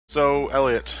So,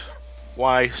 Elliot,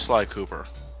 why Sly Cooper?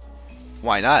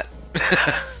 Why not?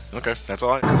 Okay, that's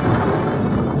all I...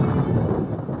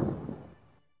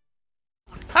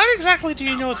 How exactly do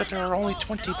you know that there are only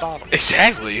 20 bottles?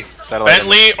 Exactly. Satellite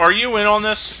Bentley, are you in on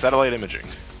this? Satellite imaging.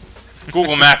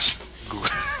 Google Maps.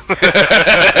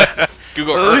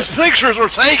 Google Well, Earth. these pictures were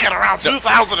taken around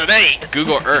 2008!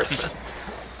 Google Earth.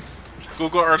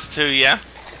 Google Earth too, yeah?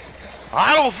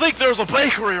 I don't think there's a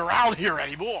bakery around here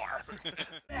anymore!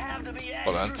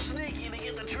 Hold on.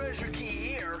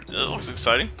 This looks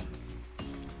exciting.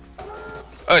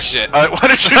 Oh shit. Why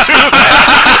did you do that?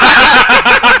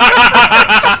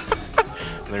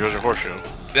 There goes your horseshoe.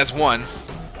 That's one.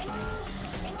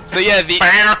 So yeah, the...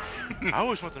 I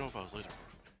always want to know if I was laser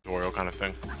tutorial kind of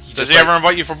thing. Does he ever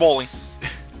invite you for bowling?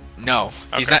 No.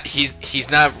 He's Okay. not,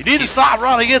 he's not... You need to stop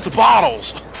running into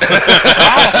bottles!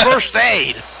 Oh, first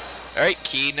aid! Alright,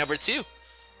 key number 2.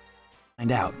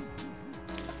 Find out.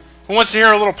 Who wants to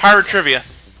hear a little pirate trivia?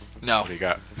 No. What do you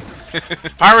got?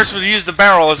 Pirates would use the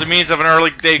barrel as a means of an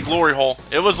early day glory hole.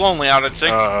 It was lonely out at sea.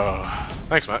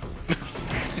 Thanks, Matt.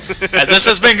 And this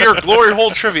has been your glory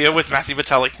hole trivia with Matthew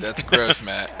Vitelli. That's gross,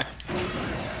 Matt.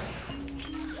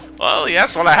 Well,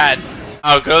 yes, what I had.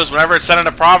 How it goes, whenever it's said in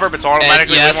a proverb, it's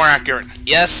automatically yes. way more accurate.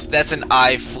 Yes, that's an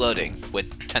eye floating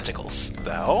with tentacles.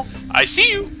 The hell? I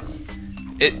see you.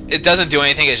 It doesn't do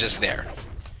anything, it's just there.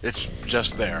 It's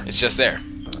just there. It's just there.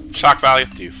 Shock value.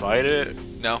 Do you fight it?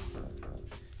 No.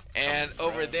 And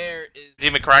over there is... D.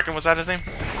 McCracken, was that his name?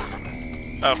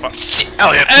 Oh, fuck.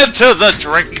 Elliot, enter the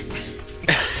drink!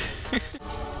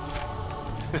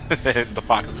 The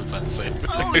pockets is insane.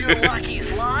 Oh, you're lucky,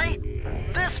 Sly.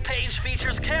 This page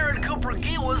features Karen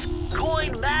Cooper-Giwa's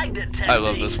coin magnet technique. I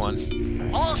love this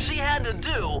one. All she had to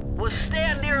do was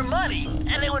stand near money,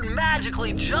 and it would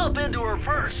magically jump into her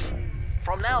purse.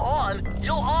 From now on,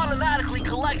 you'll automatically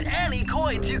collect any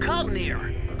coins you come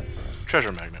near.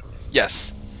 Treasure magnet.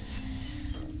 Yes.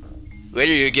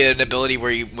 Later you get an ability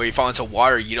where you fall into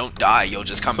water, you don't die, you'll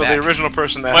just come So back. the original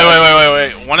person that...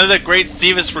 Wait. One of the great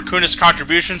Thievus Raccoonus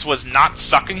contributions was not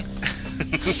sucking.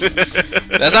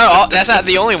 That's not all, that's not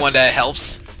the only one that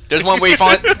helps. There's one where you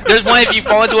fall. There's one if you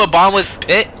fall into a bottomless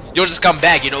pit, you'll just come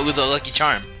back. You don't lose a lucky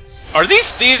charm. Are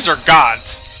these thieves or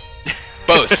gods?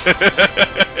 Both.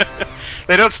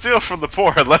 They don't steal from the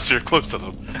poor unless you're close to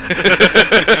them.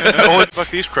 Only fuck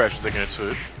these crabs thinking it's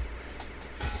food.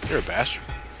 You're a bastard.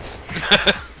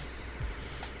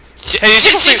 Shit! I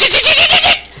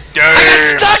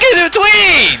got stuck in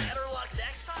between. Better luck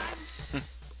next time.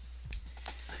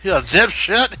 You a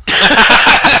dipshit?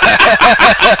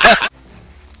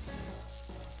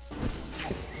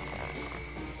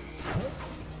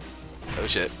 Oh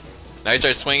shit! Now he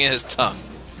starts swinging his tongue.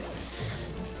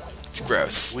 It's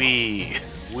gross. Wee.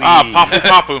 Ah,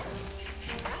 Papu.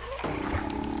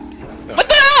 What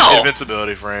the hell?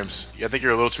 Invincibility frames. Yeah, I think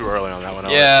you're a little too early on that one.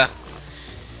 Yeah.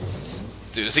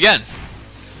 Let's do this again.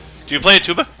 Do you play a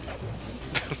tuba?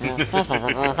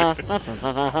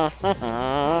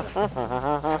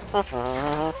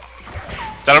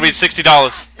 That'll be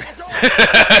 $60.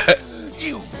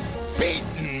 You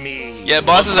beaten me. Yeah,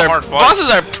 bosses hard fight.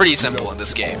 are pretty simple in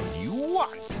this game. You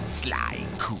what, Sly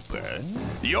Cooper?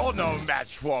 You're no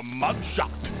match for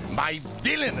Mugshot, my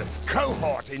villainous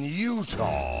cohort in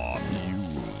Utah.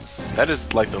 That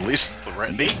is like the least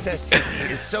threatening.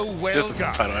 This is so well Just the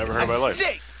done. title I ever heard in my life.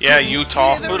 Yeah,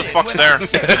 Utah. Who the fuck's there?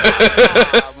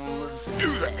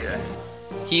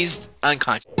 He's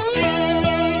unconscious.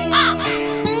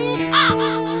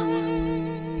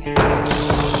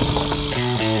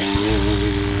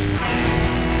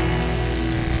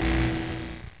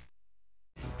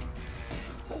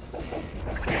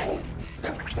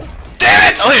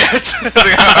 Damn it! Elliot!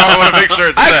 I want to make sure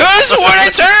it's I set. could have sworn I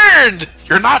turned!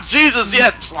 You're not Jesus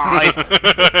yet, Sly!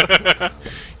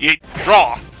 You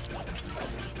draw.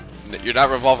 You're not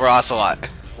Revolver Ocelot.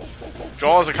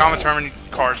 Draw is a common term in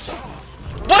cards.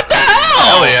 What the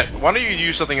hell? Elliot, why don't you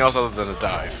use something else other than a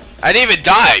dive? I didn't even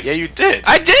dive. Yeah, you did.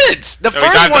 I did. The we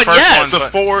first dived the one, first yes. one, The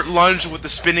forward lunge with the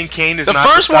spinning cane is The not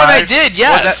first the one I dive. did,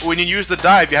 Well, yes. when you use the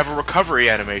dive, you have a recovery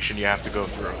animation you have to go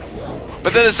through.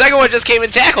 But then the second one just came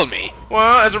and tackled me.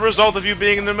 Well, as a result of you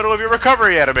being in the middle of your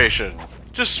recovery animation.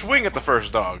 Just swing at the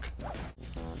first dog.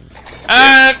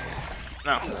 And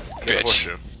no, Get a Bitch.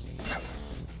 horseshoe.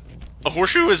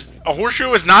 a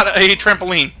horseshoe is not a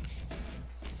trampoline.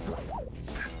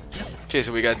 Okay,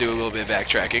 so we gotta do a little bit of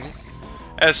backtracking.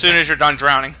 As soon as you're done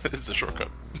drowning, It's a shortcut.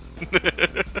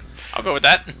 I'll go with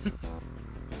that.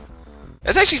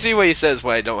 Let's actually see what he says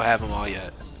why I don't have them all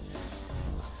yet.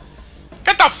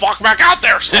 Get the fuck back out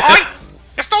there, Sly!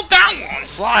 You're still down one.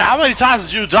 Sly, how many times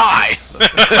did you die?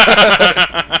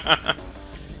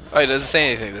 Oh, he doesn't say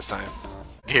anything this time.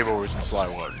 Game overs in Sly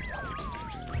 1.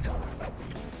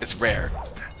 It's rare.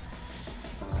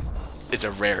 It's a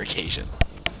rare occasion.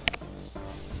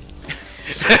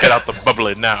 So get out the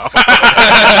bubbly now.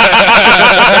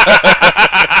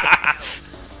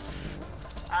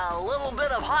 A little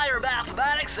bit of higher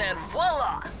mathematics and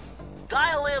voila!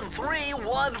 Dial in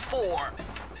 314.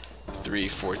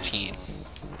 314.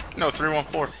 No,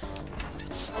 314.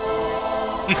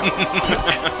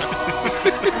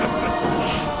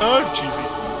 Oh, cheesy.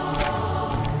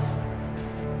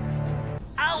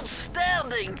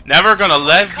 Outstanding! Never gonna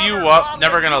let you up,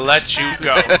 never gonna let you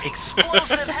go.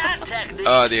 Explosive hat technique.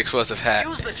 Oh, the explosive hat.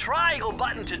 Use the triangle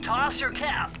button to toss your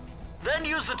cap. Then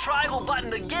use the triangle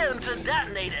button again to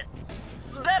detonate it.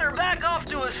 Better back off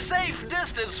to a safe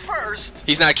distance first.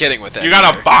 He's not kidding with that. You got a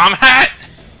either. bomb hat?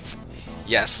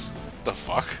 Yes. The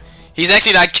fuck? He's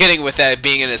actually not kidding with that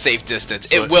being in a safe distance.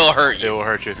 So it will hurt It you. will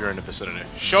hurt you if you're in the vicinity.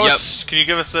 Show Yep. us. Can you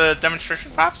give us a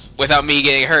demonstration, Pops? Without me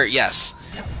getting hurt, yes.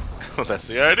 Well, that's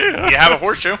the idea. You have a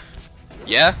horseshoe.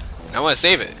 Yeah? I want to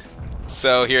save it.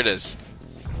 So, here it is.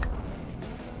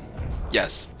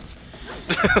 Yes.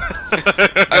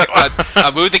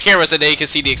 I'll move the camera so they can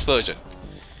see the explosion.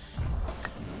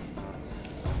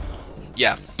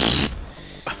 Yeah.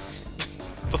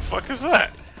 The fuck is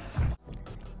that?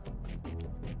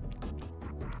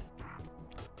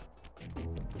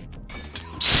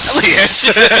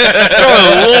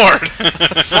 Oh Lord!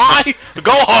 Sly,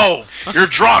 go home. You're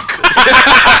drunk.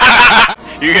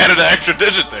 You added an extra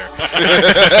digit there.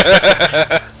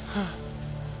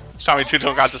 Tommy Two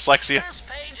Tone got dyslexia. This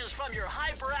page is from your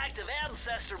hyperactive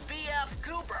ancestor, B.F.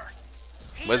 Cooper.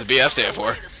 What does BF stand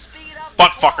for?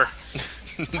 Butt fucker.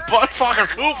 Butt fucker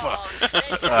Koopa.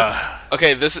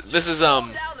 Okay, this is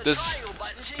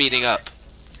speeding up.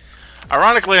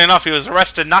 Ironically enough, he was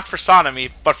arrested not for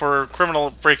sodomy, but for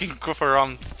criminal breaking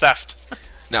for theft.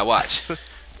 Now watch.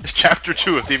 Chapter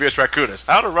 2 of Thievus Raccoonus.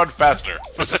 How to run faster.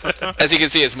 As you can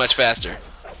see, it's much faster.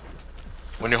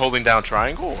 When you're holding down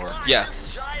triangle, or Yeah.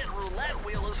 This giant roulette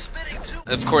wheel is spinning too.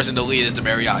 Of course, in the lead is the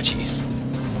mariachis.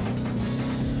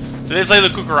 Did they play the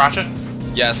cucaracha?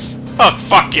 Yes. Oh,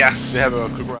 fuck yes. they have a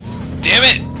Koopa. Damn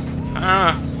it!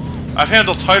 I've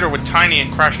handled tighter with Tiny and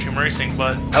Crash Team Racing,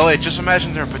 but... LA, just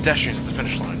imagine there are pedestrians at the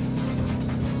finish line.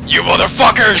 You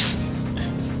motherfuckers!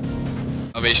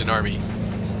 Salvation Army.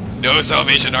 No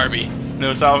Salvation Army.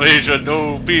 No salvation,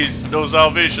 no peace. No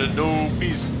salvation, no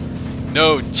peace.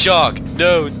 No chalk.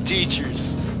 No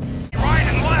teachers. Right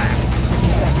and left.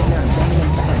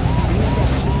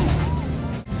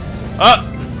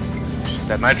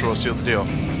 That nitro will seal the deal.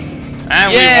 And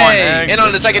we won. Yay! And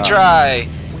on the second try.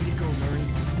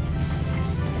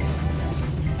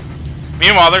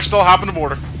 Meanwhile, they're still hopping the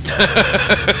border.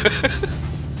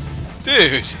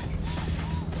 Dude.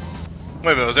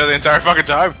 Wait a minute, was that the entire fucking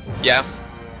time? Yeah.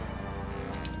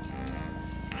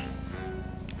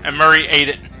 And Murray ate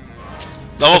it.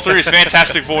 Level 3 is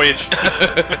Fantastic Voyage.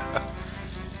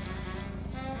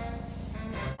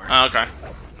 Okay.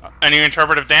 Any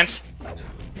interpretive dance?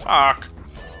 Fuck.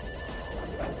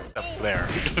 Up there.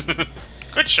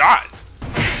 Good shot.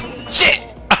 Shit!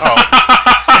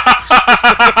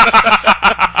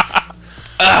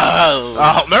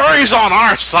 Oh, Murray's on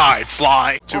our side,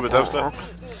 Sly. Tuba dubstep.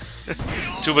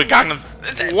 Tuba Gangnam.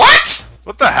 What?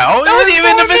 What the hell? That wasn't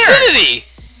even in the vicinity!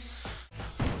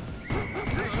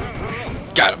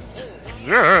 Got him.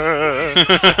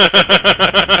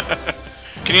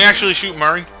 Can you actually shoot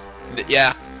Murray?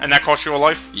 Yeah. And that cost you a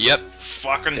life? Yep.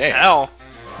 Fucking Damn. hell.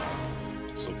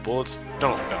 So bullets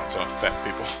don't bounce off fat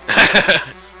people.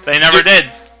 They never Dude.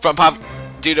 did.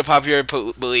 Due to popular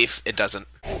belief, it doesn't.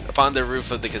 Upon the roof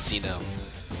of the casino.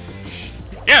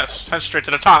 Yes, head straight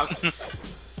to the top.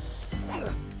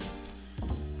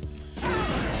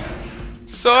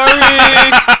 Sorry!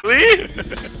 Lee?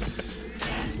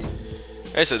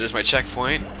 Alright, so there's my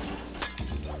checkpoint.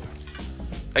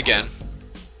 Again.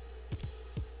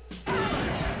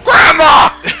 Grandma!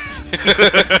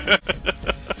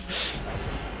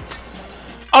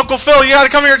 Uncle Phil, you gotta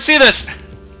come here and see this.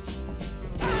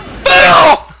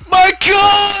 Phil! My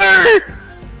car!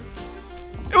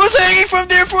 It was hanging from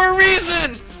there for a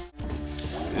reason!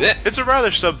 It's a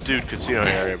rather subdued casino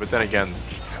area, but then again,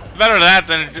 Better that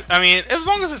than, I mean, as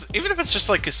long as it's, even if it's just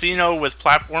like casino with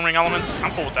platforming elements,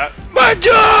 I'm cool with that. My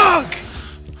dog!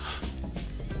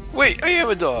 Wait, I am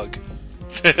a dog.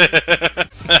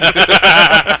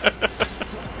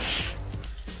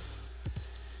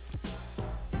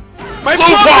 My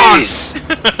puppies!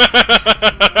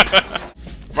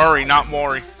 Murray, not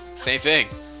Maury. Same thing.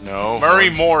 No. Murray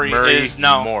no, Mori is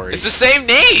no. Mori. It's the same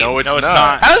name. No, it's No, not. it's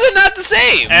not. How is it not the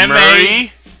same?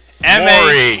 Murray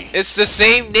Mori. It's the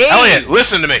same name. Elliot,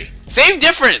 listen to me. Same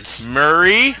difference.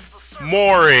 Murray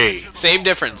Mori. Same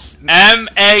difference. Maury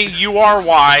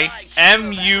Murray.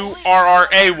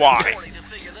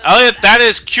 Elliot, that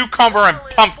is cucumber and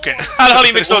pumpkin. How the hell do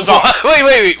you mix those up?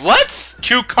 Wait. What?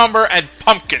 Cucumber and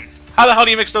pumpkin. How the hell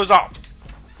do you mix those up?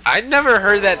 I never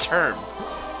heard that term.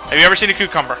 Have you ever seen a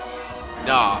cucumber?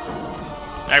 Nah.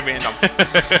 I mean, no.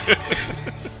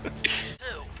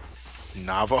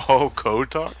 Navajo code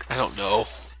talk? I don't know.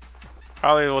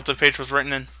 Probably what the page was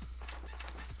written in.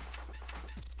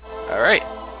 Alright.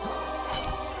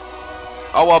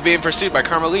 All while being pursued by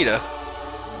Carmelita.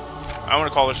 I want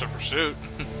to call this a pursuit.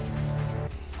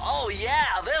 Oh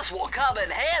yeah, this will come in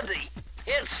handy.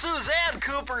 It's Suzanne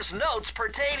Cooper's notes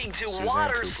pertaining to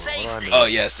water Cooper, what do I safety. know? Oh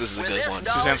yes, this is a With good this one.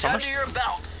 Suzanne knowledge Summers? under your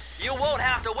belt, you won't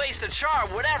have to waste a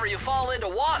charm whenever you fall into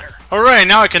water. Hooray,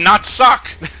 now I cannot suck.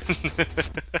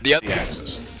 The other. The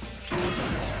axis.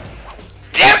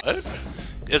 Damn it! What?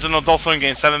 It's an adult swim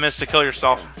game. 7 minutes to kill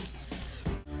yourself.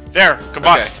 There,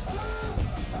 combust.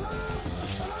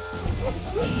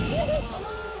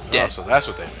 Oh, Dead. so that's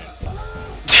what they mean.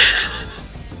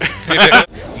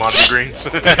 Mono greens.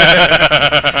 Damn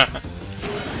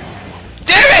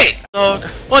it! Dog,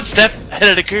 one step ahead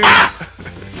of the queue.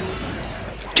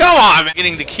 Come on, man.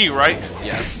 Getting the key, right?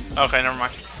 Yes. Okay, never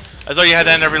mind. I thought you had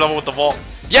to end every level with the vault.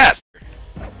 Yes.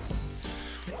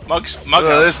 Mug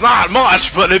It's not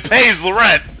much, but it pays the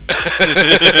rent.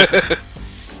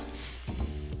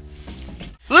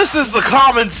 This is the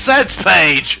common sense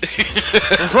page.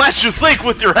 Lets you think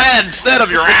with your head instead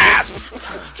of your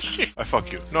ass. I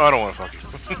fuck you. No, I don't want to fuck you.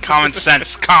 Common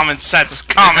sense, common sense,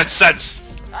 common sense.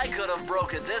 I could have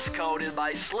broken this code in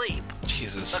my sleep.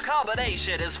 Jesus. The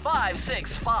combination is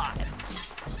 565.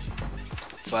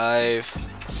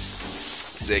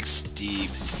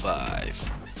 565.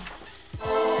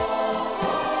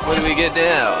 What do we get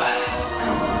now?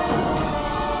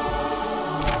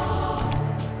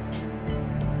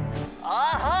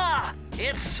 Aha!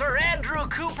 It's Sir Andrew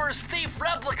Cooper's thief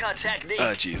replica technique.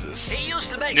 Oh, Jesus. He used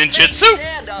to make Ninjutsu? fake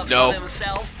stand-ups No. of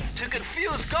himself to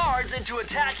confuse guards into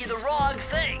attacking the wrong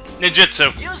thing.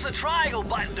 Ninjutsu. Use the triangle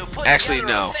button to put Actually,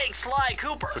 together no. a fake Sly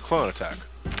Cooper. It's a clone attack.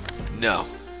 No.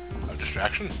 A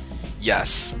distraction?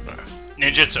 Yes.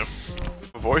 Ninjutsu.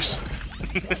 A voice?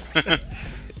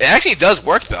 It actually does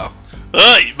work, though.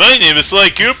 Hi, my name is Sly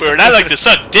Cooper, and I like to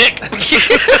suck dick.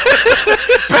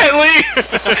 Bentley!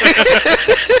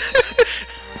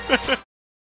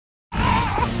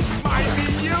 My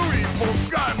beautiful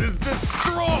gun is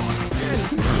destroyed.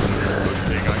 Good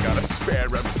thing I got a spare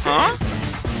upstairs. Huh?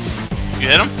 You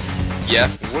hit him? Yeah.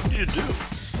 What do you do?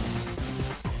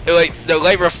 Like, the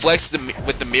light reflects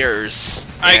with the mirrors.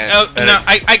 I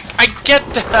get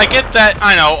that. I get that.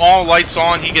 I know all lights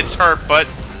on, he gets hurt, but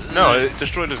No, it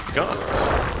destroyed his guns.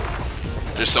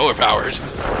 They're solar powered.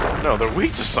 No, they're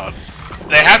weak to sun.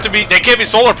 they have to be. They can't be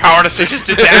solar powered if they just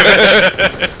did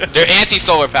damage. They're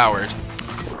anti-solar powered.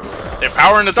 They're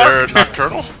power in the They're dark.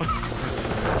 nocturnal?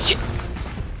 Shit.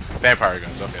 Vampire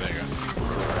guns. Okay, there you go.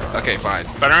 Okay, fine.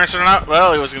 Better answer than not.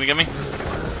 Well, he was gonna give me.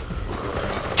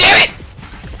 Damn it!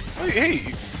 Hey,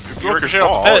 you broke your ricocheted off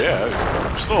fall. the pit. Yeah,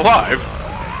 you're still alive.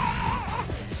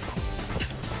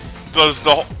 Does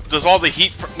all the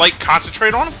heat light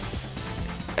concentrate on him?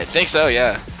 I think so,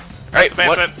 yeah. Alright, the man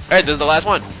what? said. Alright, this is the last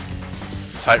one.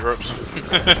 Tight ropes.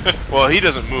 Well, he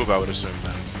doesn't move, I would assume,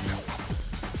 then.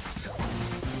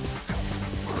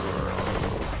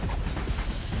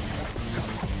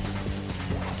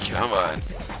 Come on.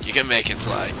 You can make it,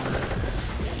 Sly.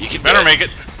 You can Better do make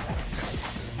it.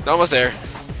 Almost there.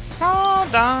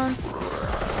 Hold on.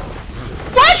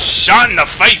 What? Shot in the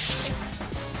face.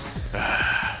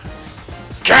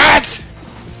 God!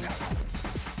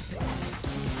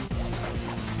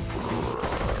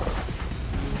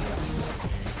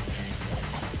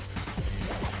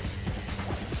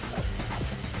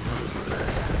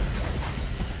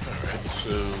 Alright,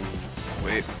 so...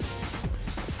 Wait.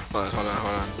 Hold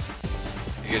on.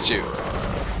 He gets you.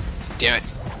 Damn it.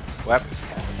 What?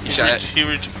 You shot it. He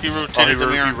Oh, rotated the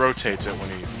mirror. he rotates it when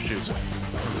he shoots it.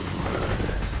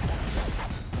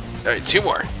 Alright, two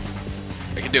more.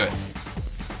 I can do it.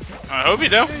 I hope you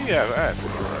do. Yeah, I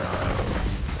think you're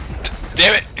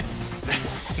Damn it!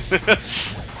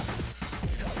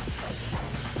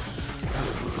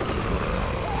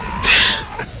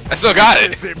 I still got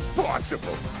it. It's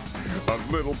impossible. A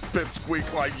little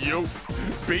pipsqueak like you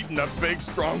beating a big,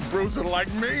 strong bruiser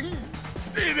like me?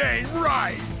 It ain't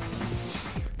right.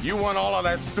 You want all of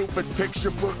that stupid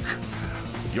picture book?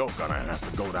 you're gonna have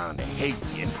to go down to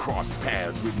Haiti and cross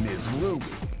paths with Miss Ruby.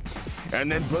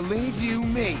 And then believe you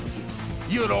me,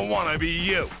 you don't want to be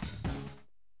you.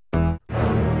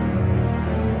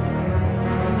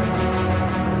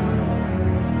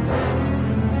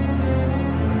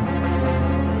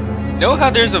 Know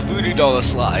how there's a voodoo doll to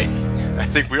Sly. I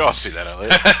think we all see that,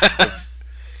 Elliot.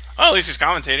 Oh, at least he's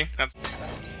commentating. That's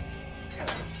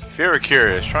If you're ever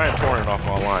curious, try and torrent it off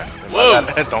online. And by Whoa!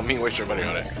 that, don't mean waste your money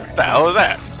on it. What the hell is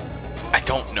that? I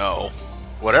don't know.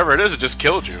 Whatever it is, it just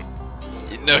killed you.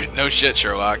 No shit,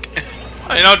 Sherlock.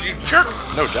 oh, you know, you jerk.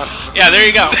 No, Johnny. Yeah, there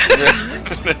you go.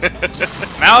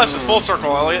 Malice is full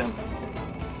circle, Elliot.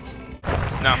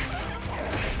 No,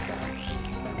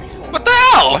 What the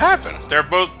hell? What happened? they're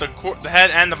both the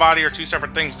head and the body are two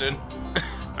separate things, dude.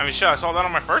 I mean, shit, I saw that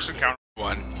on my first encounter.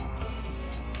 One.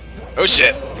 Oh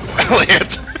shit.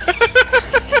 Elliot.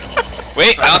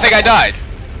 Wait, I don't think I died.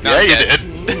 No, Yeah, I'm you dead.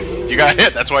 did. You got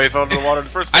hit. That's why you fell into the water in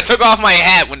the first I place. took off my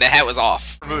hat when the hat was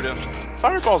off. Voodoo.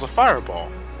 Fireball's a fireball.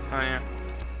 Oh yeah,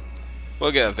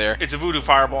 We'll get up there. it's a voodoo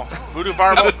fireball. Voodoo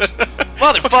fireball.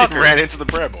 Motherfucker! Ran into the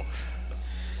bramble.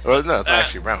 Well, no, it's not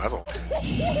actually brown. That's all.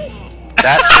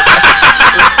 That.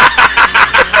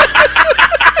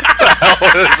 What the hell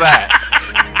is that?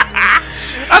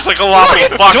 That's like a lot of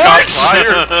fuck up.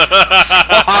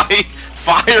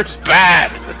 Fire's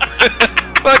bad.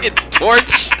 Fucking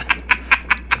torch!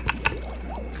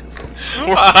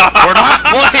 We're not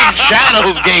playing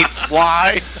Shadows Gate,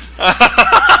 Sly.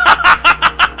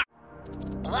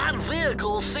 That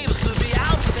vehicle seems to be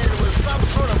outfitted with some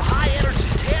sort of high-energy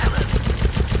cannon.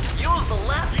 Use the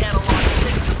left analog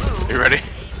stick to move. You ready?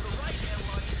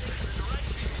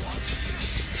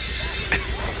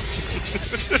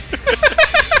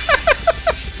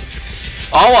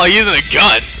 All while using a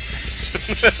gun.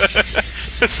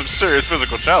 It's some serious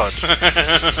physical challenge.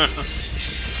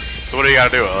 So what do you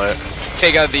gotta do, Elliot?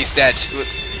 Take out these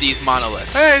these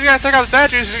monoliths. Hey, you gotta take out the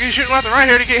statues. You're shooting left and right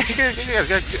here. You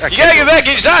gotta get back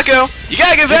in your taco! You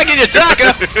gotta get back in your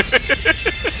taco!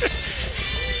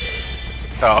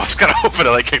 Oh, I was gonna open it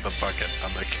like kick the bucket.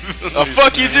 I'm like, Oh,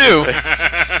 fuck you too!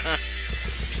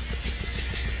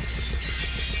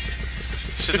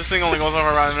 Shit, this thing only goes over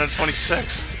around minute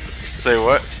 26. Say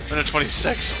what? Minute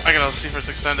 26. I gotta see if it's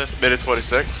extended. Minute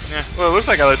 26? Yeah. Well, it looks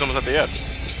like Elliot's almost at the end.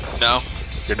 No.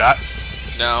 You're not?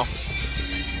 No.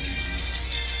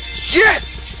 Shit!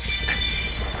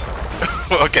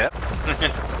 Okay.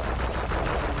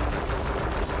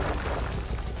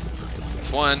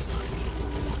 It's one.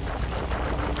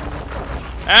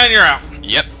 And you're out.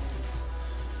 Yep.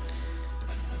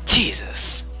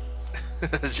 Jesus.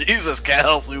 Jesus can't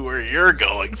help you where you're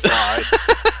going, Sly.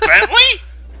 Bentley?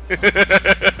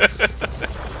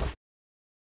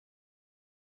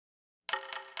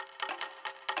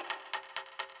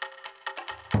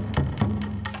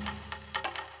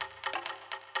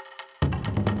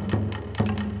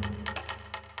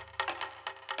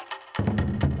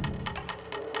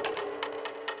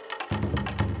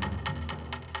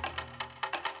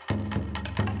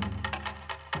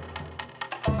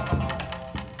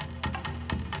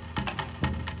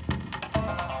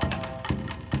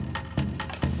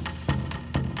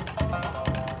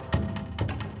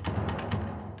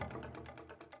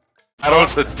 I don't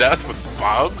to death with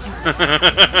bombs?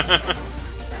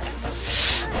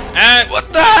 And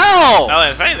What the hell?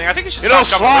 Elliot, if anything, I think you should You know,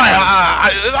 stop Sly,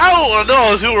 covering I don't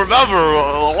know if you remember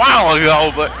a while ago,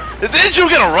 but didn't you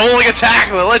get a rolling attack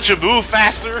that let you move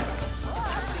faster?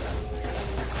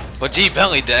 Well, gee,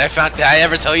 Bentley, did I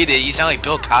ever tell you that you sound like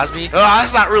Bill Cosby? Oh,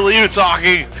 that's not really you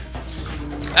talking.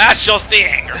 That's just the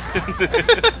anger.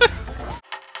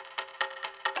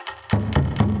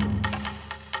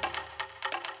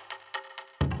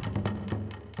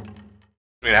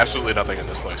 I mean, absolutely nothing in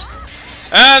this place.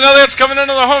 And Elliot's coming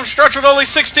into the home stretch with only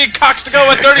 16 cocks to go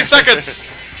in 30 seconds.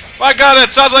 My God,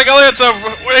 it sounds like Elliot's a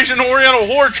Asian Oriental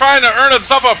whore trying to earn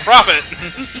himself a profit.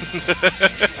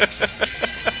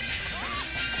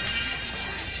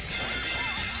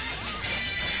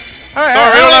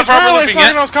 Sorry, we don't have proper looping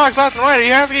yet. those cocks left and right. He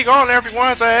has to keep going there if he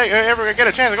wants to ever get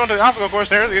a chance to go into the obstacle course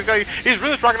there. He's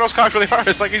really rocking those cocks really hard.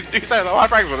 It's like he's had a lot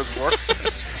of practice with this before.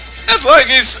 It's like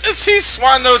he's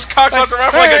swatting those cocks left and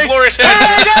right like a glorious hit. I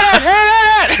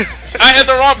hit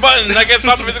the wrong button. I can't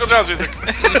stop the musical challenge music.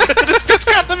 Just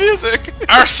got the music.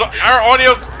 Our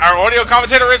audio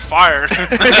commentator is fired.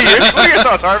 What are your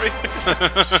thoughts, Harvey?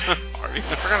 Harvey,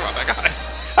 I forgot about that guy.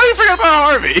 How do you forget about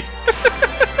Harvey?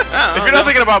 If you're not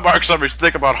thinking about Mark Summers,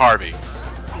 think about Harvey.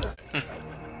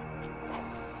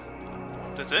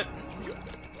 That's it.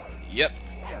 Yep.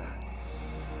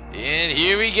 And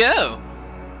here we go.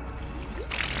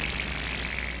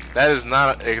 That is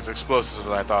not as explosive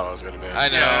as I thought it was going to be. I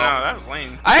know. Yeah, no, that was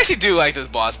lame. I actually do like this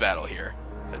boss battle here.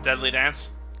 The deadly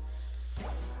dance.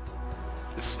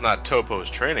 This is not Topo's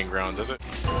training grounds, is it?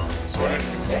 Sort of.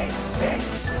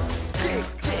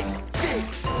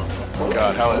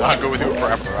 God, I'll go with you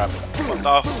forever. What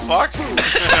the fuck?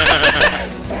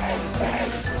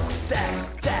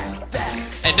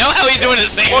 And know how he's doing the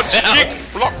same Punch, sounds.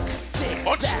 kick, block.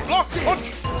 Punch, block,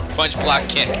 punch. Punch, block,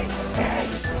 kick.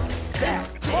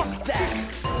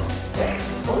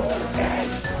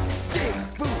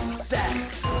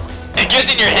 It gets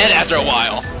in your head after a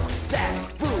while.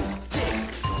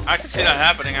 I can see that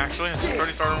happening, actually. It's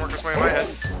already starting to work its way in my head.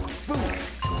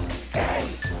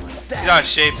 You got a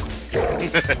shape. I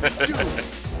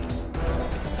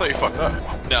thought you fucked up.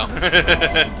 No.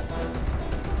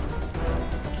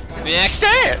 Next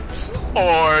dance!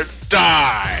 Or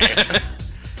die!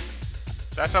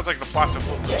 That sounds like the plot to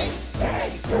Footloose.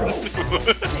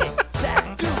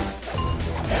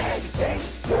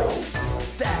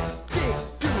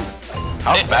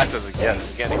 How fast does it get?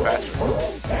 Does it get any faster?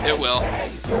 It will.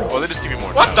 Well, they just give you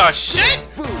more What time. the shit?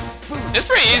 It's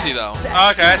pretty easy though.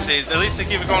 Okay, I see. At least they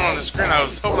keep it going on the screen. I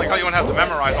was hoping like how you wouldn't have to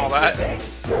memorize all that.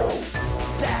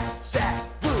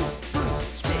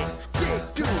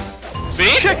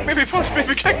 See? Kick, baby, punch,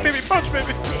 baby, kick, baby, punch,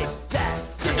 baby.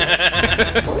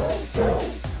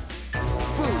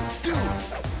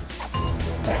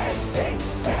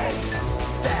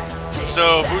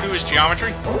 So, voodoo is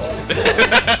geometry?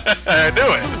 I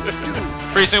knew it.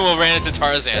 Pretty soon we'll run into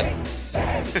Tarzan.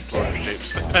 Lord of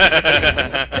shapes.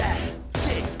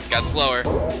 Got slower.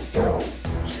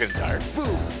 Just getting tired.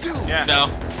 Yeah. No.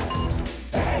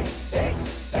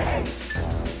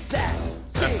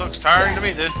 That looks tiring to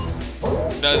me, dude.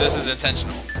 No, this is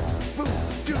intentional.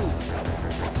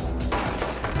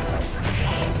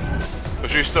 But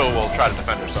she still will try to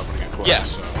defend herself when you get close. Yeah.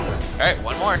 So. Alright,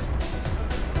 one more.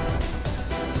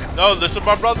 No, listen,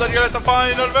 my brother, you have to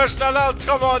find a verse now. Now,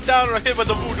 come on down right here with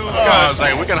the voodoo. I was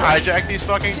like, we can hijack these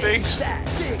fucking things?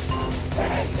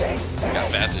 Got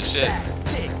fast as shit.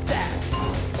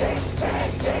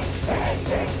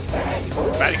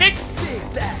 Body kick.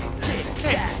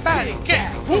 Kick, body kick.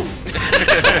 Woo.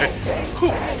 Who?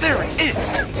 There it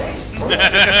is!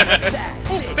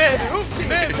 Woo, baby, woo,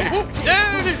 baby, woo,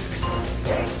 there it is.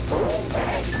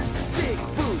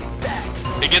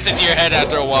 It gets into your head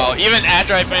after a while. Even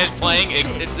after I finish playing,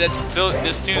 this tune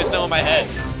is still in my head.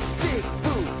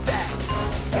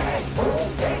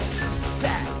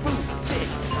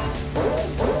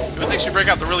 I think she break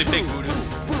out the really big voodoo.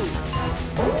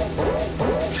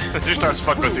 She starts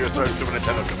fucking with you and starts doing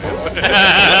Nintendo commands.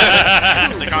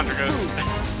 The contra code.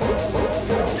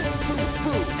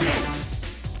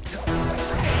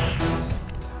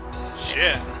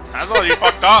 Shit. I thought you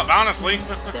fucked up, honestly.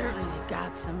 Certainly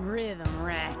got some rhythm,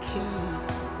 Raccoon.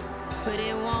 But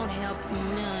it won't help you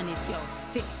none if you're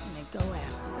fixing to go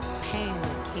after the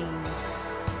Panda King.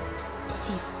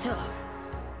 He's tough,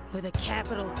 with a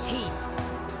capital T.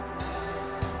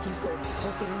 If you go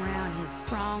poking around his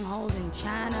stronghold in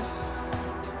China,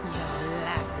 you're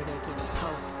likely to get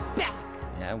poked back.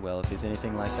 Yeah, well, if he's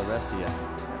anything like the rest of you, I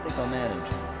think I'll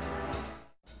manage.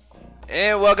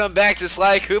 And welcome back to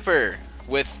Sly Cooper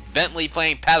with Bentley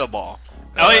playing paddleball.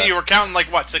 Elliot, you were counting like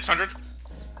what, 600?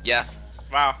 Yeah.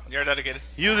 Wow, you're dedicated.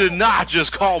 You did not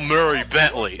just call Murray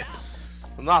Bentley.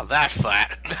 I'm not that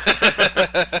fat.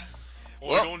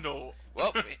 Oh, I don't know.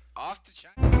 Well, off to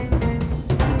China.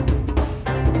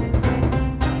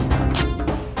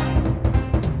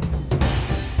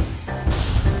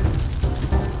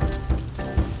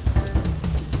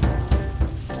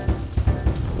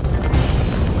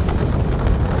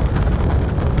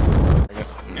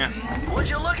 Would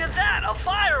you look at that? A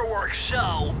fireworks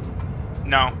show!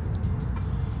 No.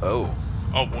 Oh.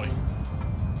 Oh boy.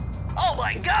 Oh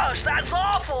my gosh, that's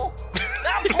awful!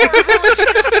 That poor village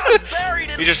is got buried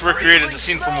in You just recreated the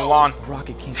scene from snow. Mulan. A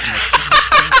rocket came from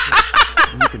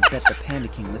the and you can bet the Panda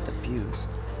King lit the fuse.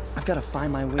 I've got to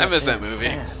find my way I up missed there that movie.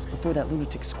 fast before that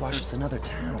lunatic squashes another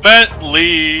town.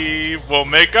 Bentley will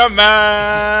make a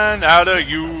man out of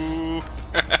you.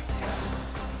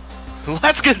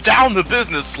 Let's get down to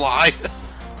business, Sly.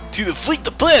 To the fleet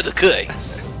to play the cut.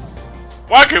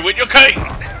 Walk it with your cane.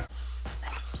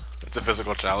 It's a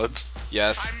physical challenge.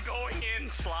 Yes. I'm going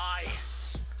in, Sly.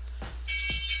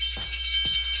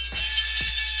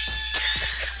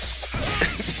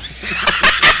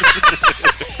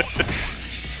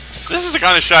 This is the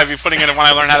kind of shot I'd be putting in when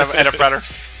I learn how to edit better.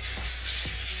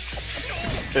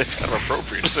 It's kind of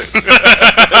appropriate, too.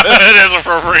 It is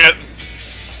appropriate.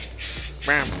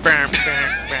 Bam, bam,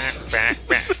 bam, bam, bam,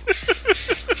 bam.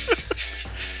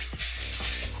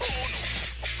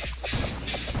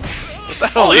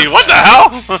 hell? What the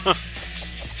hell?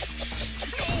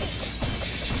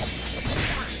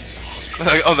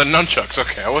 Oh, the nunchucks.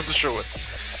 Okay, I wasn't sure what.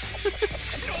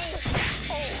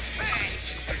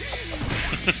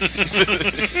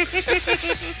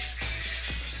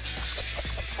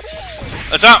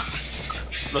 Let's out.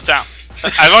 Let's out.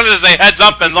 I wanted to say heads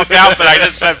up and look out, but I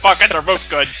just said fuck it. They're both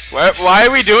good. Why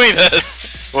are we doing this?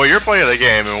 Well, you're playing the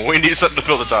game, and we need something to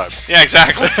fill the time. Yeah,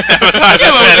 exactly. Yeah, but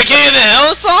the King of the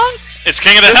Hill song? It's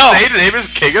King of the The Hill. stage name is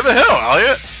King of the Hill,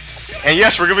 Elliot. And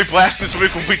yes, we're gonna be blasting this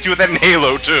week when we do that in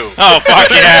Halo too. Oh fuck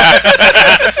yeah!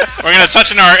 We're gonna touch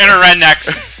into our inner rednecks.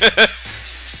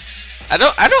 I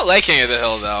don't like King of the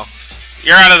Hill though.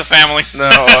 You're out of the family. No,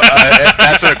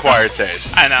 that's an acquired taste.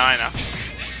 I know.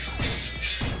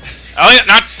 Elliot,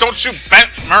 don't shoot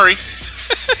Murray.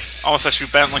 Almost said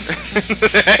shoot Bentley.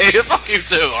 Hey, fuck you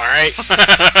too, alright?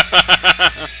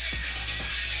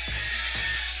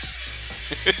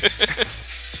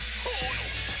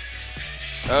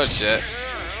 Oh shit.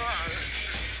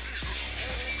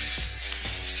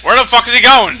 Where the fuck is he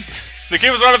going? The kid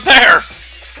was right up there.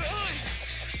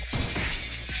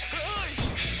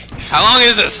 How long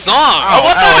is this song? Oh,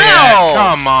 what the yeah. hell?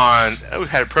 Come on. We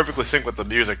had it perfectly synced with the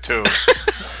music too.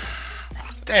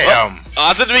 Damn. Oh,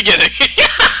 that's at the beginning.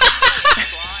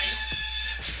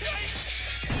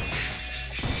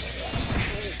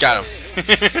 Got him.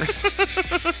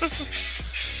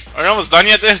 Are you almost done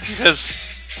yet, dude? Because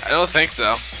I don't think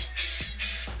so.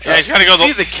 yeah, he's gotta go. You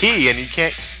see the key, and you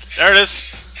can't. There it is.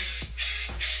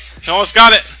 You almost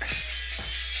got it.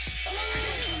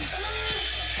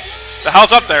 The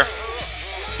hell's up there?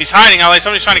 He's hiding, LA.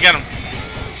 Somebody's trying to get him.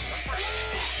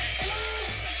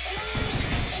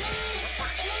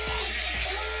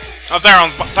 Up there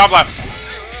on top left.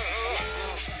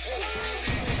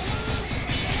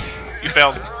 You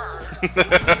failed.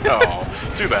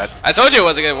 Oh, too bad. I told you it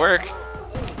wasn't gonna work.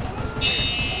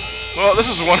 Well, this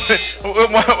is one.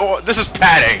 This is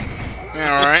padding.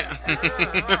 Yeah, alright.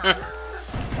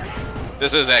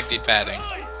 This is actually padding.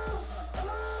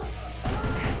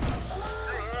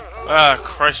 Ah,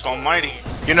 Christ almighty.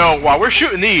 You know, while we're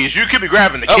shooting these, you could be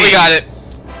grabbing the key. Oh, we got it.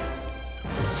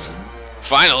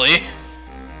 Finally.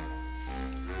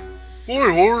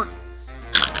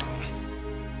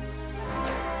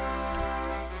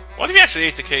 What if you actually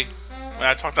ate the cake? Wait,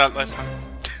 I talked that last time.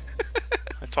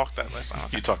 I talked that last time.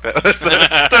 You talked that.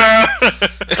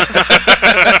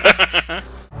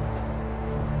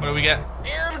 What do we get?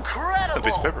 Incredible! A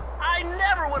piece of paper. I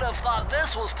never would have thought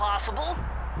this was possible.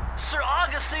 Sir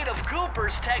Augustine of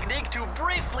Cooper's technique to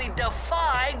briefly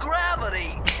defy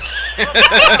gravity. You should be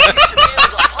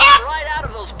able to pop right out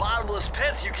of those bottomless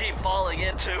pits you keep falling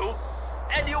into,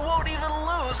 and you won't even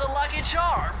lose a lucky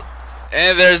charm.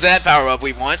 And there's that power-up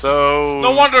we want. So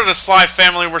No wonder the Sly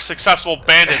family were successful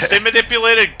bandits. They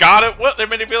manipulated God at will. They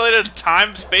manipulated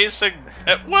time, space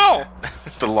at will.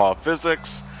 the law of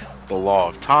physics, the law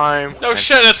of time. No and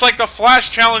shit, it's like the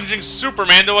Flash challenging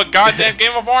Superman to a goddamn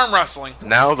game of arm wrestling.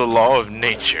 Now the law of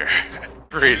nature.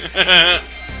 Read.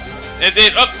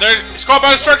 Indeed. Oh, there. He's caught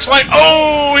by a searchlight.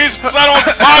 Oh, he's set on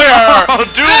fire. Oh,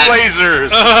 doom lasers.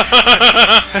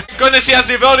 Goodness, he has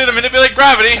the ability to manipulate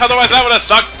gravity. Otherwise, that would have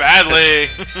sucked badly.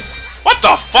 What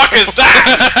the fuck is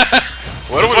that?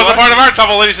 What This was a part of our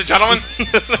trouble, ladies and gentlemen.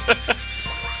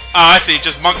 Oh, I see.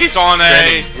 Just monkeys on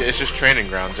a. Yeah, it's just training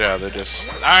grounds. Yeah, they're just.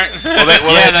 All right.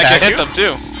 Yeah, and I can hit them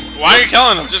too. Why are you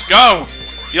killing them? Just go.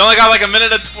 You only got like a minute.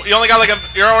 You only got like a.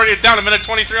 You're already down a minute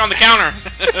 23 on the counter.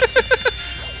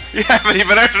 You haven't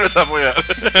even entered us up yet.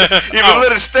 You've been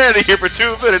literally standing here for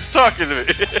 2 minutes talking to me.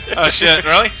 Oh shit!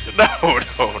 Really? No. I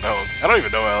don't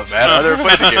even know how, man. I've never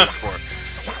played the game before.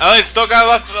 Oh, he's still got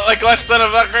less than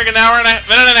an hour and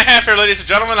minute and a half here, ladies and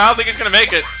gentlemen. I don't think he's gonna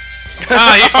make it.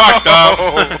 Ah, he fucked up.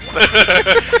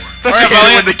 Don't you hate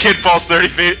it when the kid falls 30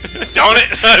 feet? Don't it?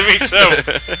 Me too.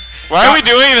 Why are we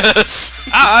doing this?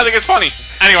 I think it's funny.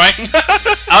 Anyway,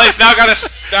 Ellie's now got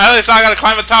to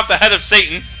climb atop the head of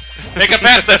Satan, make it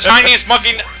past the Chinese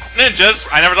monkey ninjas.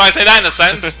 I never thought I'd say that in a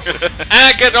sentence.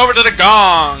 And get over to the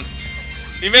gong.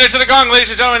 He made it to the gong, ladies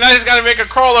and gentlemen. Now he's got to make a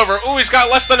crawl over. Ooh, he's got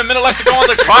less than a minute left to go on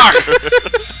the clock.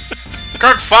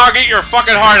 Kirk Fogg, eat your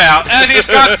fucking heart out. And he's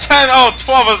got 12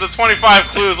 of the 25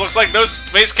 clues. Looks like no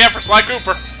space camp for Sly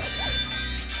Cooper.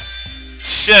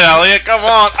 Shit, Elliot, come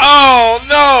on. Oh,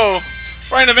 no.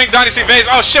 Right in the Ming Dynasty vase.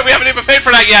 Oh, shit, we haven't even paid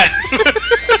for that yet.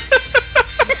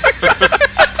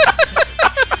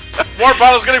 More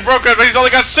bottles getting broken, but he's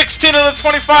only got 16 of the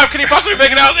 25. Can he possibly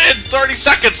make it out in 30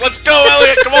 seconds? Let's go,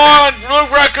 Elliot. Come on, blue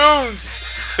raccoons.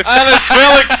 And it's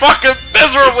failing fucking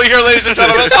miserably here, ladies and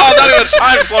gentlemen. Oh, not even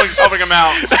time slowing, helping him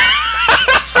out.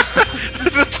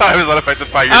 The time is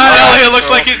unaffected by your Elliot looks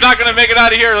like he's not going to make it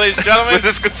out of here, ladies and gentlemen. Is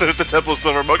this considered the Temple of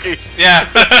Silver Monkey? Yeah.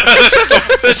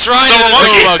 The shrine of the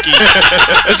silver monkey.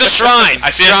 It's a shrine. I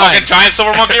see a fucking giant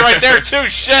silver monkey right there, too.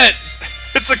 Shit.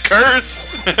 It's a curse.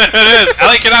 It is.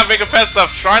 Ellie cannot make it past the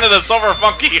shrine of the silver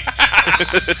monkey.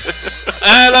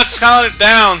 And let's count it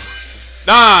down.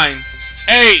 9,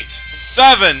 8,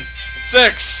 7,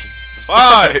 6,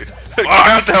 5.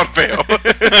 Countdown fail.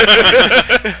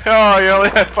 Oh, you only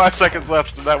had 5 seconds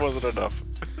left, and that wasn't enough.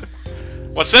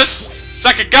 What's this?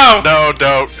 Second go. No,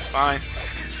 don't. Fine.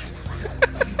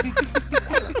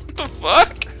 What the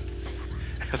fuck?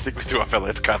 I think we threw off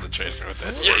Elliot's concentration with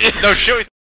that. No, shit.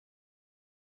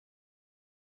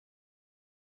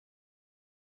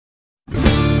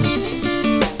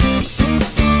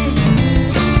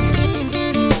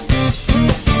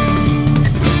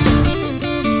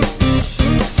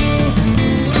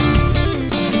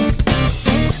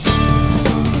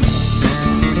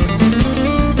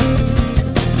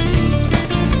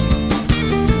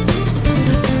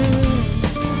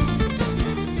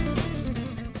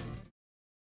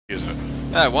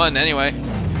 I won anyway.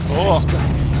 Cool. Go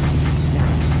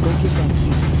get that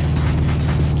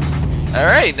key.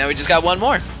 Alright, now we just got one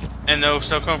more. And no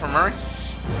snow cone for Murray?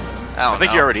 I I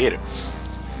think you already ate it.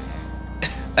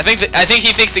 I think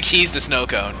he thinks the key's the snow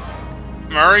cone.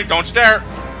 Murray, don't you dare.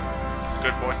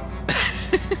 Good boy.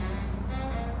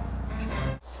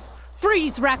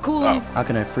 Freeze, Raccoon! How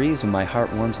can I freeze when my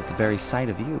heart warms at the very sight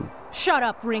of you? Shut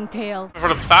up, Ringtail. For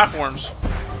the platforms.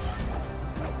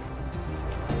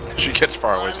 She gets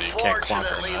far away, so you can't clonk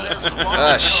her. Unfortunately, this Ah,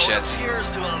 monkey shit. appears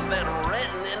to have been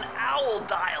written in owl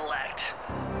dialect.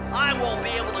 I won't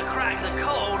be able to crack the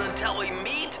code until we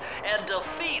meet and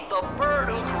defeat the bird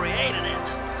who created it.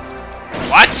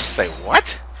 What? Say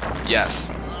what?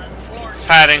 Yes.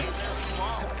 Padding.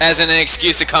 As an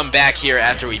excuse to come back here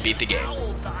after we beat the game.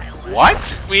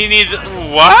 What? We need...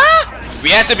 What?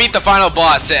 We have to beat the final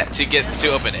boss to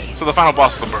open it. So the final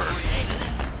boss is a bird.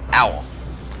 Owl.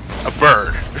 A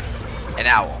bird. An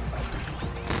owl.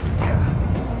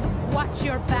 Watch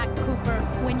your back, Cooper.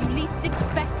 When you least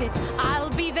expect it, I'll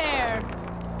be there.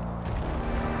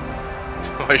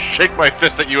 I shake my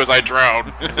fist at you as I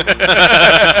drown.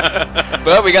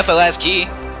 But we got the last key.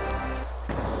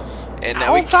 And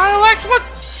now we... Dialect? What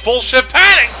bullshit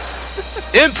padding?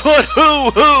 Input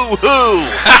who?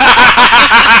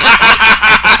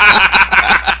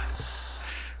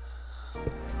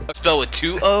 Spell with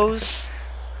 2 O's?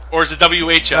 Or is it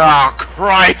WHO? Oh,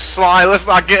 Christ, Sly, let's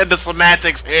not get into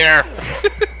semantics here.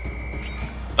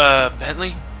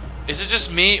 Bentley? Is it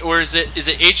just me, or is it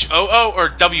HOO or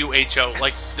WHO,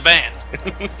 like the band?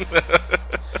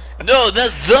 No,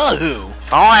 that's the Who.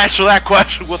 I'll answer that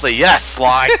question with a yes,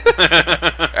 Sly.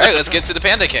 Alright, let's get to the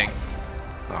Panda King.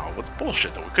 Oh, what's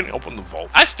bullshit, though? We couldn't open the vault.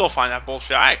 I still find that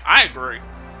bullshit. I agree.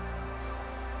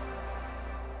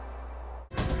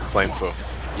 Flame foe.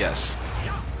 Yes.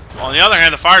 Well, on the other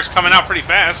hand, the fire's coming out pretty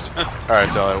fast.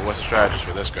 Alright, so what's the strategy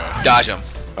for this guy? Dodge him.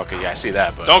 Okay, yeah, I see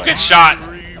that, but... Don't get shot.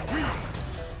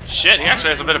 Shit, he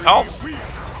actually has a bit of health.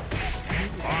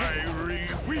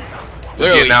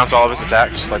 Does he announce all of his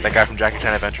attacks, like that guy from Jackie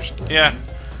Chan Adventures? Yeah.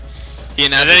 He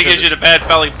And announces then he gives his, you the bad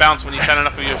belly bounce when he's had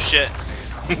enough of your shit.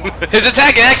 his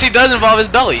attack actually does involve his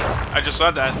belly. I just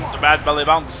said that. The bad belly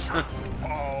bounce.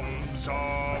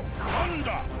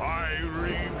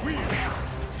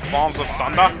 Bombs of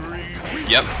thunder?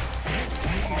 Yep.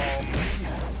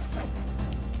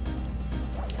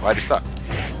 Why'd he stop?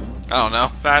 I don't know.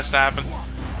 That has to happen.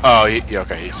 Oh, yeah,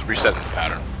 okay, he's resetting the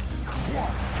pattern.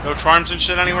 No charms and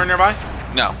shit anywhere nearby?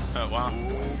 No. Oh, wow.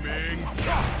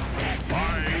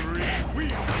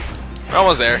 We're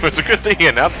almost there. It's a good thing he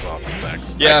announces all his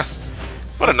attacks. Yeah. Thanks.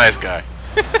 What a nice guy.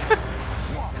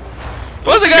 What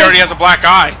was the He already guy's, has a black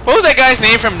eye. what was that guy's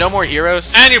name from No More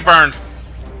Heroes? And you burned.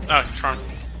 Oh, charm.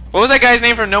 What was that guy's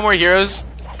name from No More Heroes?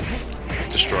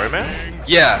 Destroy Man?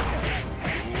 Yeah.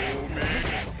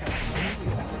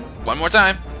 One more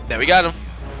time. There we got him.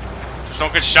 Just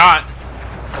don't get shot.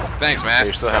 Thanks, Yeah,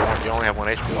 Matt. you only have 1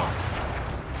 HP left.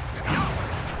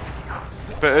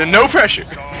 But no pressure.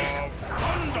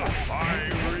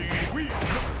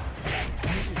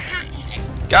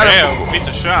 Got him. Damn, beat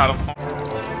the shit out of him.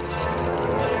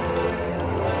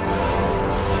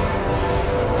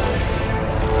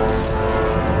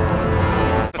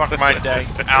 Fuck my day.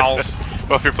 Owls.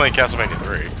 Well, if you're playing Castlevania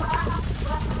 3.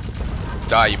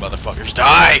 Die, you motherfuckers.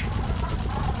 Die!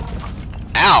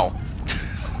 Ow!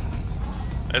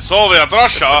 It's Soviet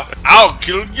Russia. I'll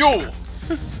kill you.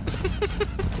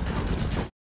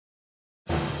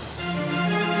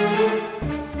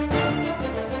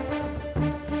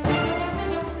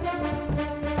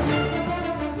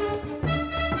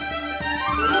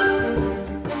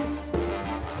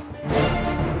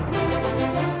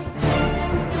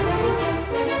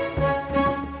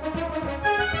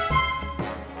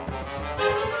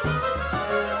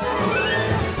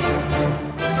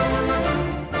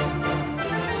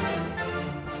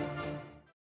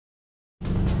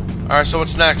 Alright, so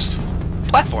what's next?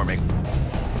 Platforming.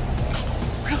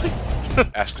 Really?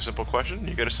 Ask a simple question,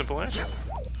 you get a simple answer.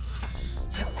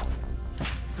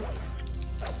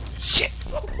 Shit.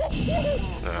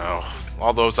 No,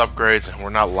 all those upgrades were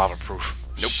not lava-proof.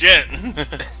 Nope. Shit.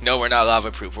 No, we're not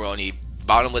lava proof. We're only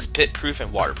bottomless pit proof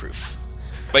and waterproof.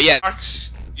 But yeah.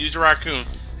 Use a raccoon.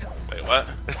 Wait,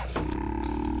 what?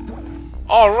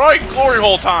 Alright, glory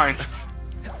hole time!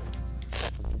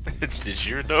 Did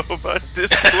you know about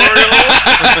this glory hole?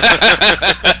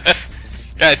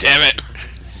 God damn it.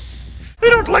 They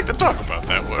don't like to talk about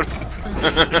that one.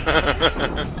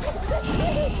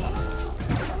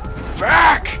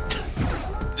 Fuck!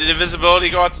 Did invisibility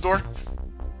go out the door?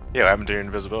 Yeah, what happened to your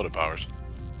invisibility powers?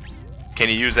 Can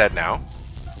you use that now?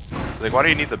 Like, why do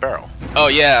you need the barrel? Oh,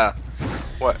 yeah.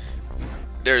 What?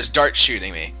 There's darts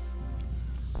shooting me.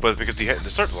 But because you hit the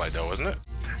searchlight, though, wasn't it?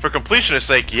 For completionist's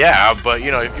sake, yeah, but, you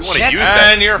know, if you want to use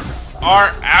that... And you're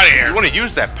out of here. You want to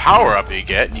use that power-up you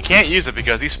get, and you can't use it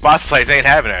because these spotlights ain't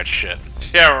having that shit.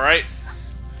 Yeah, right.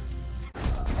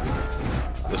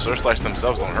 The searchlights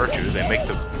themselves don't hurt you, they make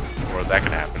the... Or that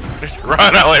can happen.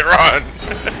 Run, Elliot, run!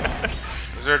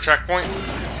 Is there a checkpoint?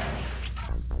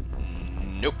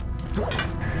 Nope.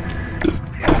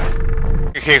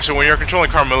 Okay, so when you're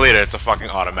controlling Carmelita, it's a fucking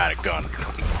automatic gun.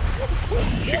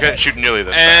 She couldn't shoot nearly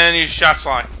this And you shot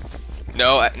Sly.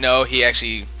 No, no, he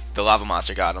actually... The lava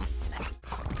monster got him.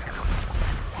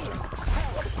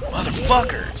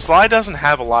 Motherfucker! Sly doesn't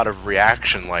have a lot of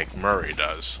reaction like Murray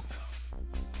does.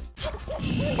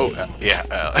 Oh, yeah.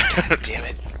 God damn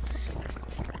it.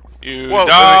 You Well,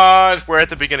 dodged. we're at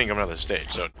the beginning of another stage,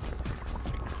 so...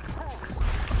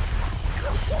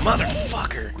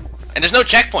 Motherfucker! And there's no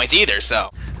checkpoints either,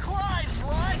 so... Climb,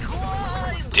 Sly,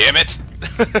 climb! Damn it!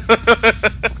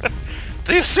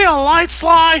 Do you see a light,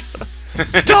 Sly?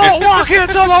 Don't walk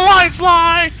into the light,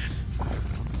 Sly!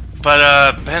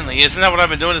 But, Bentley, isn't that what I've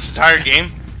been doing this entire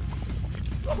game?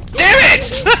 Damn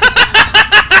it!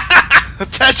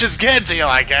 Attention's getting to you,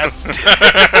 I guess.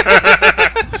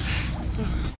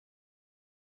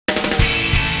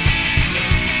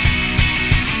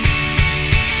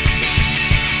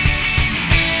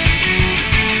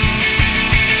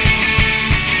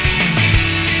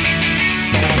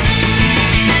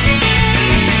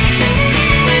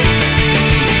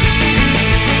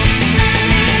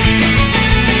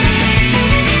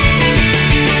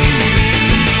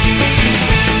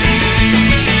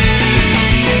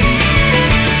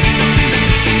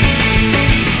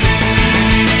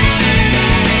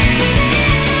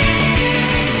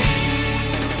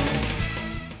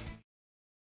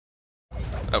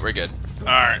 Oh, we're good.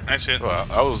 Alright, nice shit. Well,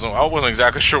 I wasn't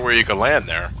exactly sure where you could land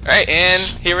there. Alright, and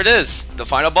here it is. The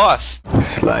final boss.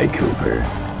 Sly Cooper,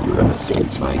 you have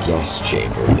escaped my gas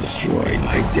chamber and destroyed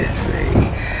my death ray.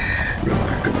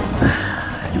 Remarkable.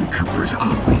 You Coopers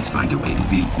always find a way to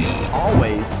beat me.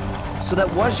 Always? So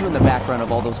that was you in the background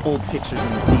of all those old pictures in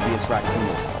the Thievus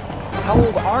Raccoonus. How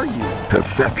old are you?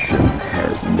 Perfection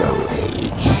has no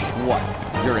age. What?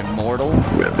 You're immortal?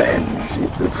 Revenge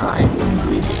is the prime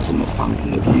ingredient in the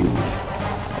fountain of youth.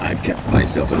 I've kept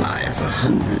myself alive for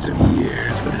hundreds of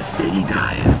years with a steady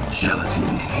diet of jealousy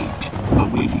and hate,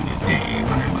 awaiting a day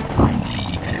when I will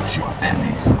finally eclipse your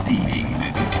family's thieving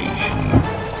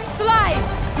reputation. Sly!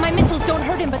 My missiles don't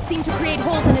hurt him but seem to create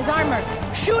holes in his armor.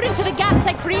 Shoot into the gaps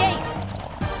I create!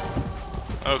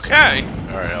 Okay.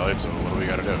 Alright, Elliot, so what do we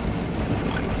gotta do?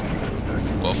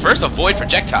 Well, first avoid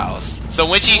projectiles. So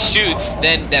when she shoots,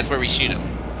 then that's where we shoot him.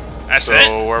 That's So, it?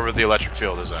 wherever the electric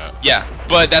field is at. Yeah,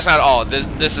 but that's not all.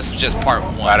 This is just part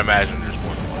one. I'd imagine there's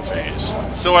more than one phase.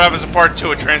 So what happens in part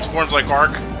 2? It transforms like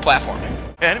Ark? Platforming.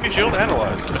 Enemy shield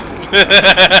analyzed.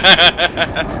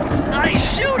 Nice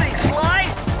shooting, Sly!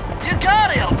 You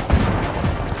got him!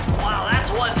 Wow,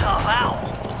 that's one tough owl.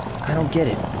 I don't get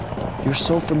it. You're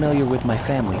so familiar with my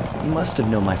family. You must have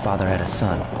known my father had a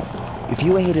son. If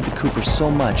you hated the Coopers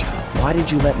so much, why did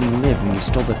you let me live when you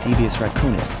stole the Thievus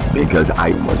Raccoonus? Because I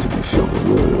wanted to show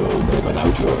the world that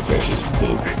without your precious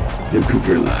book, the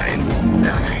Cooper line was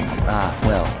nothing. Ah,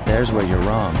 well, there's where you're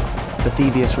wrong. The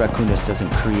Thievus Raccoonus doesn't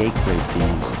create great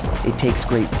thieves. It takes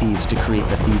great thieves to create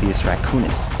the Thievus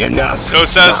Raccoonus. Enough. So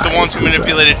says the ones who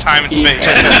manipulated time and space.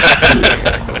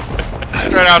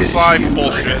 Straight out Sly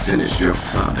bullshit. Finish your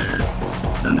father.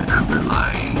 Then the Cooper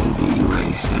line will be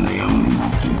erased and the only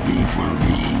master thief will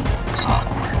be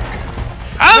Clockwork.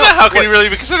 I don't know how can he really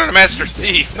be considered a master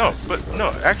thief. No,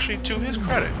 actually, to his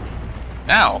credit,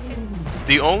 Now.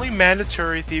 the only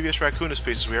mandatory Thievus Raccoonus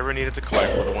pieces we ever needed to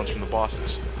collect were the ones from the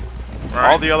bosses. Right.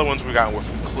 All the other ones we got were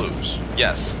from clues.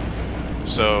 Yes.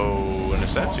 So, in a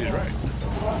sense, he's right.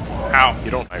 How?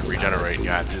 You don't like regenerate, you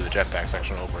have to do the jetpack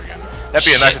section over again. That'd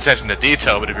be a nice Shit. attention to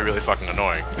detail, but it'd be really fucking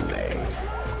annoying.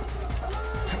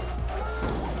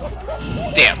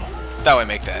 Damn. That would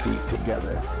make that. You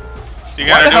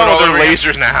Why gotta the do it hell all are over there again.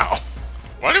 lasers now?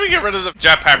 Why did we get rid of the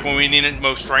jetpack when we need it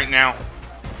most right now?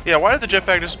 Yeah, why did the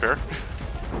jetpack disappear?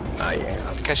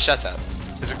 Because shut up.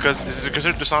 Is it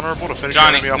considered dishonorable to finish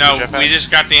Johnny, the enemy off no, with a jetpack? we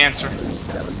just got the answer.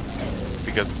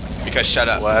 Because shut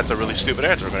up. Well, that's a really stupid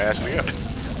answer. I'm gonna ask it again.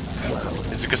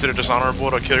 Is it considered dishonorable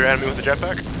to kill your enemy with a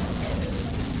jetpack?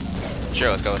 Sure,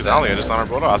 let's go with Because I don't that. think it's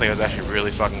dishonorable at all. I think that's actually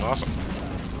really fucking awesome.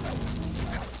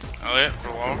 Elliot, for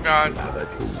the love of God.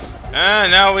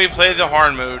 And now we play the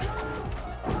hard mode.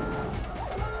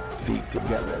 Feet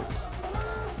together.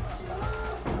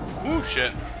 Ooh,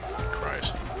 shit.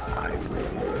 Christ. I will.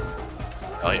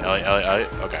 Elliot.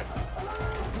 Okay.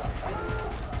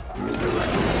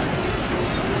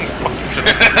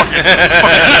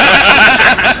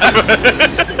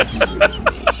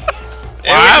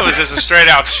 Wow, that was just a straight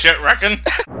out shit wrecking.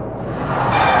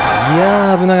 い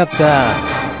やー危なかった。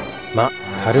ま、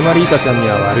カルマリータちゃんに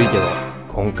は悪いけど、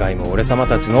今回も俺様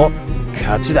たちの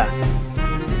勝ちだ。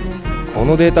こ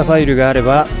のデータファイルがあれ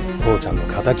ば、父ちゃんの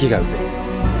仇が撃てる。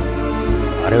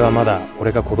あれはまだ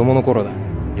俺が子供の頃だ。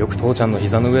よく父ちゃんの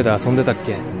膝の上で遊んでたっ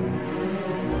け。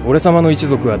俺様の一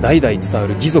族は代々伝わ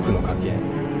る義族の家系。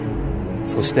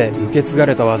そして受け継が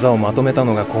れた技をまとめた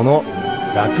のがこの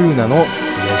ラクーナの秘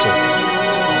伝書。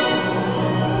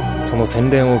その洗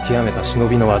練を極めた忍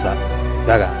びの技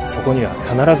だが、そこには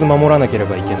必ず守らなけれ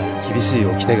ばいけない厳しい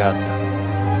掟があった。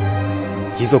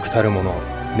義族たる者、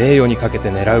名誉にかけ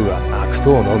て狙うは悪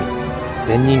党のみ、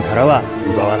善人からは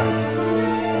奪わない。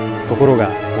ところが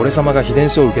俺様が秘伝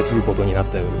書を受け継ぐことになっ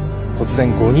た夜、突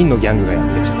然5人のギャングがやっ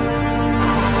てきた。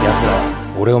奴ら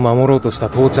は俺を守ろうとした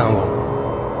父ちゃんを、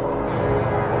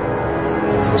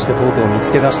そしてとうとう見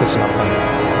つけ出してしまったんだ。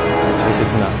大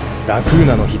切なラクー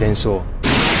ナの秘伝書を。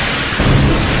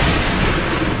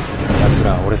奴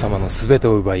らは俺様の全て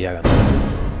を奪いやがった。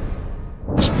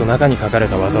きっと中に書かれ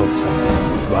た技を使って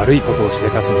悪いことをしで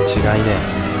かすに違いね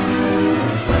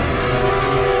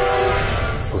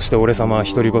え。そして俺様は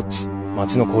一人ぼっち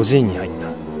町の孤児院に入った。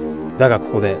だが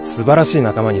ここで素晴らしい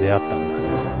仲間に出会ったん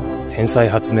だ。天才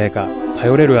発明家、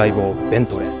頼れる相棒ベン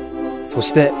トレー、そ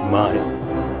してマーレ。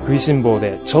食いしん坊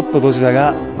でちょっとドジだ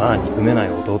がまあ憎めない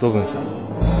弟分さ。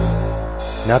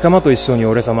仲間と一緒に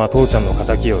俺様は父ちゃんの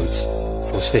仇を討ち、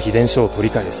そして秘伝書を取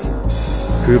り返す。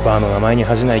クーパーの名前に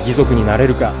恥じない義族になれ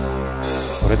るか、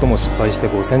それとも失敗して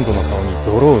ご先祖の顔に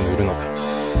泥を塗るのか。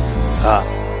さ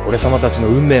あ俺様たちの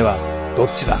運命はど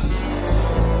っちだ。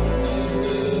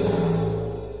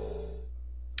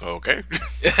 Okay.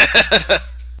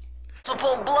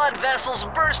 Multiple blood vessels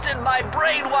burst in my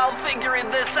brain while figuring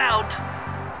this out.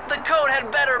 The code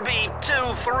had better be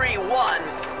 231.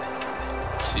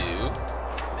 2.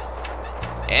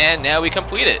 And now we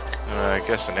complete it. I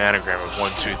guess an anagram of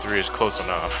 1, 2, 3 is close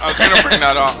enough. I was gonna bring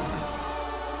that up.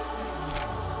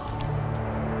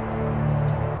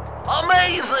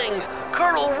 Amazing!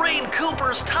 Colonel Reed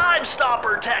Cooper's time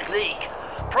stopper technique.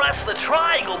 Press the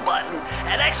triangle button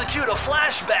and execute a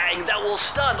flashbang that will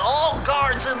stun all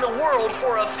guards in the world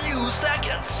for a few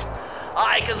seconds.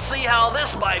 I can see how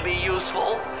this might be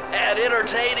useful and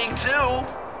entertaining too.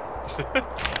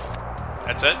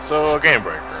 That's it. So a game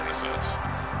breaker in a sense.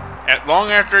 Long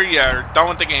after you're done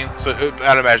with the game. So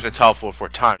I'd imagine it's helpful for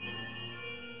time.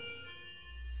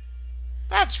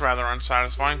 That's rather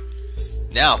unsatisfying.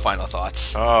 Now, final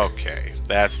thoughts. Okay,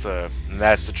 that's the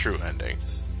true ending.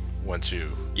 Once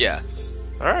you. Yeah.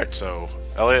 All right, so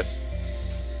Elliot.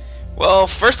 Well,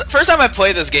 first time I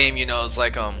played this game, you know, it's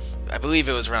like I believe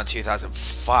it was around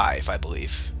 2005. I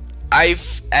believe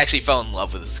I've actually fell in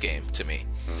love with this game. To me.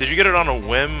 Did you get it on a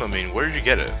whim? I mean, where did you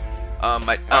get it?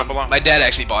 My dad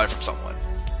actually bought it from someone.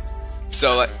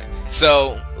 So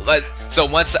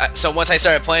once I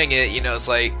started playing it, you know, it's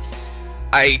like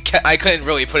I couldn't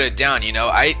really put it down. You know,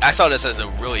 I saw this as a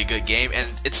really good game, and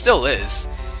it still is.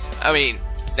 I mean,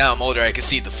 now I'm older, I can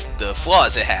see the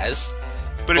flaws it has.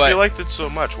 But if you liked it so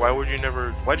much, why'd you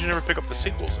never pick up the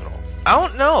sequels at all? I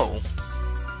don't know.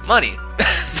 Money.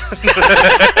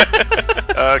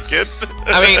 Kid.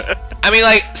 I mean,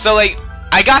 like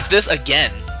I got this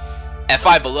again at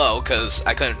Five Below because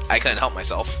I couldn't help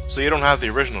myself. So you don't have the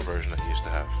original version that you used to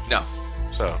have. No.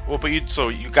 So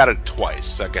you got it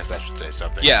twice. I guess that should say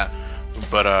something. Yeah.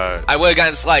 But I would have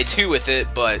gotten Slide 2 with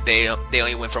it, but they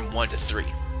only went from 1 to 3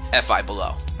 at Five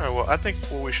Below. All right. Well, I think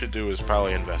what we should do is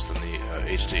probably invest in the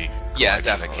HD. Yeah, collection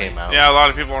definitely. That came out. Yeah, a lot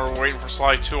of people are waiting for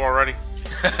Slide 2 already.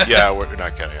 Yeah, we're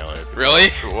not kidding, Elliot.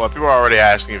 Really? Well, people are already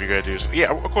asking if you're gonna do.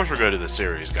 Yeah, of course we're gonna do the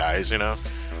series, guys. You know.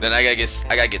 Then I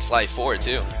gotta get Slide 4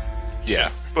 too. Yeah.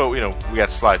 But, you know, we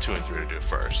got Sly 2 and 3 to do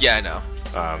first. Yeah, I know.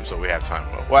 So we have time.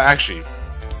 Well, actually,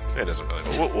 it doesn't really.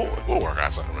 We'll work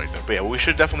on something like that. But yeah, we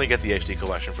should definitely get the HD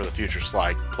collection for the future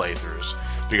Sly playthroughs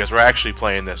because we're actually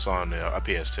playing this on a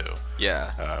PS2.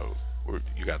 Yeah.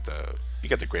 You got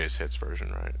the greatest hits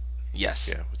version, right?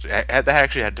 Yes. Yeah. That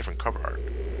actually had different cover art.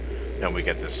 And we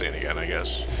get this scene again, I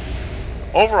guess.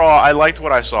 Overall, I liked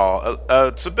what I saw.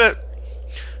 It's a bit.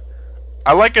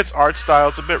 I like its art style.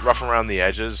 It's a bit rough around the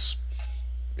edges.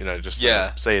 You know, just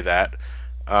to say that.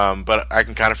 But I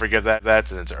can kind of forgive that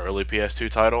since it's an early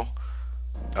PS2 title.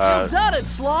 You've done it,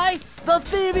 Sly! The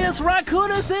Thievus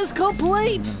Raccoonus is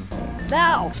complete!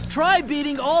 Now, try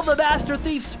beating all the Master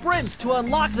Thief sprints to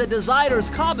unlock the designer's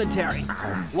commentary.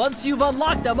 Once you've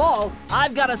unlocked them all,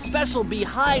 I've got a special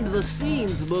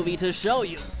behind-the-scenes movie to show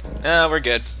you. We're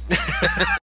good.